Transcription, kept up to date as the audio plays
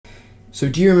So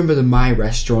do you remember the My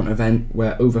Restaurant event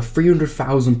where over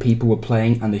 300,000 people were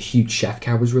playing and the huge chef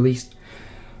cow was released?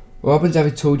 Well, Robin's ever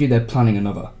told you they're planning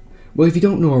another. Well, if you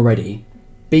don't know already,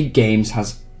 Big Games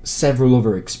has several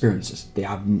other experiences. They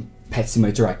have Pet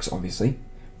Simulator X, obviously,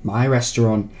 My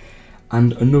Restaurant,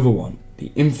 and another one,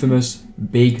 the infamous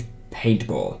Big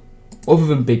Paintball. Other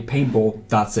than Big Paintball,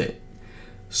 that's it.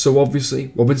 So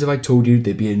obviously, Robin's have I told you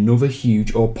there'd be another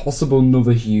huge, or possible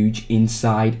another huge,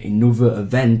 inside another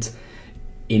event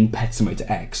in Pet Simulator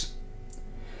X.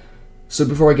 So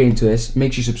before I get into this,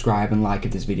 make sure you subscribe and like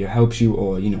if this video helps you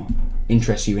or,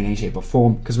 interests you in any shape or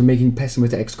form, because we're making Pet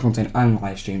Simulator X content and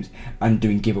live streams and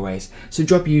doing giveaways. So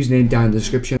drop your username down in the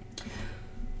description.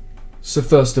 So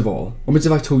first of all, what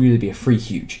if I told you there'd be a free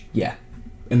huge? Yeah,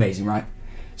 amazing, right?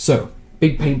 So,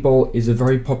 Big Paintball is a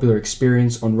very popular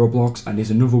experience on Roblox and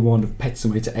is another one of Pet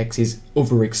Simulator X's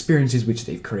other experiences which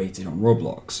they've created on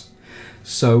Roblox.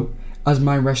 So, as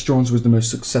My Restaurants was the most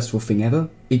successful thing ever,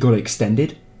 it got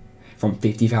extended from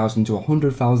 50,000 to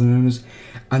 100,000 owners,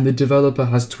 and the developer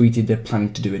has tweeted they're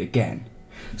planning to do it again.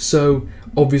 So,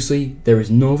 obviously, there is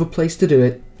no other place to do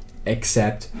it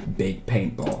except Big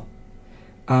Paintball.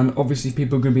 And obviously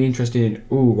people are going to be interested in,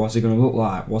 what's it going to look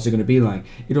like? What's it going to be like?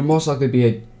 It'll most likely be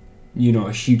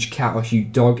a huge cat or a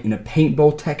huge dog in a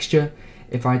paintball texture,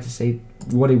 if I had to say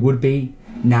what it would be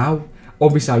now.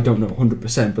 Obviously I don't know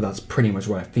 100%, but that's pretty much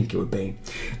what I think it would be.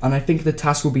 And I think the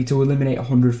task will be to eliminate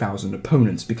 100,000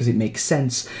 opponents, because it makes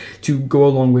sense to go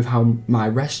along with how My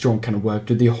Restaurant kind of worked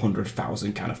with the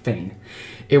 100,000 kind of thing.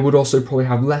 It would also probably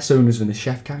have less owners than the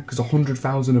Chef Cat, because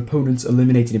 100,000 opponents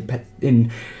eliminated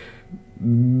in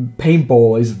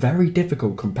paintball is very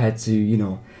difficult compared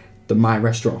to, the My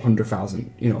Restaurant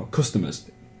 100,000, customers.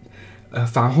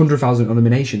 100,000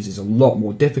 eliminations is a lot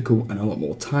more difficult and a lot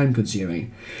more time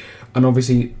consuming. And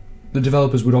obviously, the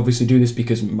developers would obviously do this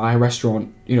because My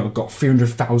Restaurant, got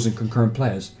 300,000 concurrent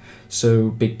players. So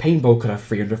Big Paintball could have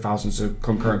 300,000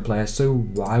 concurrent players, so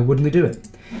why wouldn't they do it?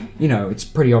 It's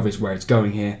pretty obvious where it's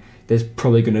going here. There's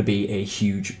probably going to be a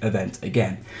huge event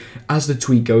again. As the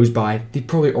tweet goes by, they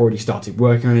probably already started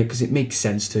working on it because it makes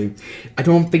sense to. I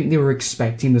don't think they were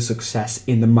expecting the success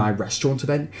in the My Restaurant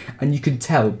event, and you can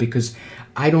tell because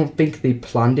I don't think they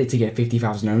planned it to get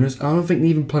 50,000 owners, and I don't think they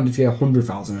even planned it to get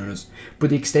 100,000 owners, but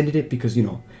they extended it because,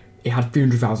 it had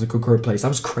 300,000 concurrent players. That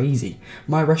was crazy.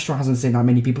 My Restaurant hasn't seen that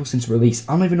many people since release.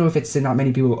 I don't even know if it's seen that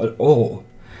many people at all.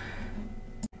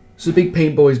 So Big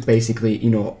Paintball is basically,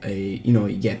 you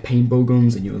get paintball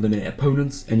guns and you eliminate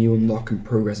opponents and you unlock and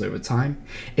progress over time.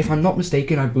 If I'm not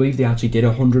mistaken, I believe they actually did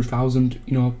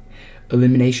 100,000,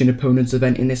 elimination opponents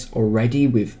event in this already,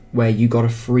 with where you got a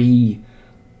free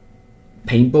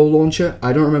paintball launcher.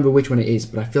 I don't remember which one it is,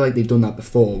 but I feel like they've done that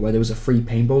before, where there was a free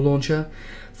paintball launcher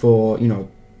for,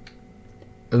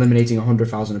 eliminating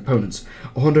 100,000 opponents.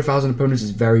 100,000 opponents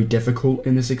is very difficult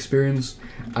in this experience,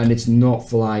 and it's not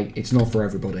for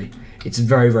everybody. It's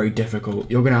very, very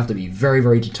difficult. You're gonna have to be very,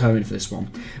 very determined for this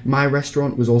one. My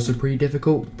Restaurant was also pretty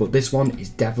difficult, but this one is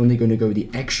definitely gonna go the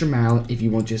extra mile if you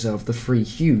want yourself the free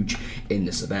huge in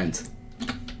this event.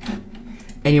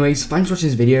 Anyways, thanks for watching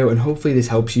this video, and hopefully this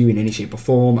helps you in any shape or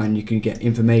form and you can get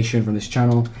information from this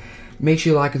channel. Make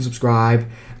sure you like and subscribe,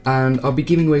 and I'll be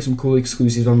giving away some cool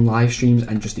exclusives on live streams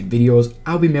and just in videos.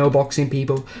 I'll be mailboxing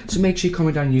people, so make sure you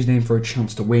comment down your username for a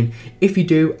chance to win. If you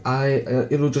do,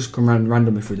 it'll just come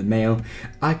randomly through the mail.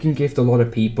 I can gift a lot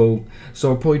of people,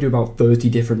 so I'll probably do about 30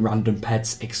 different random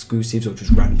pets exclusives or just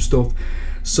random stuff.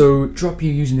 So drop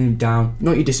your username down,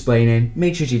 not your display name.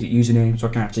 Make sure you get your username so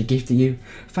I can actually gift it you.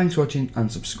 Thanks for watching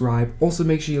and subscribe. Also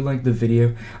make sure you like the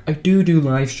video. I do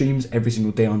live streams every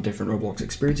single day on different Roblox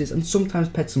experiences and sometimes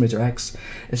Pet Simulator X,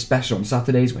 especially on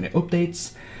Saturdays when it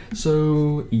updates.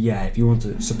 So yeah, if you want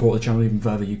to support the channel even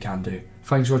further, you can do.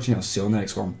 Thanks for watching. I'll see you on the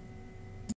next one.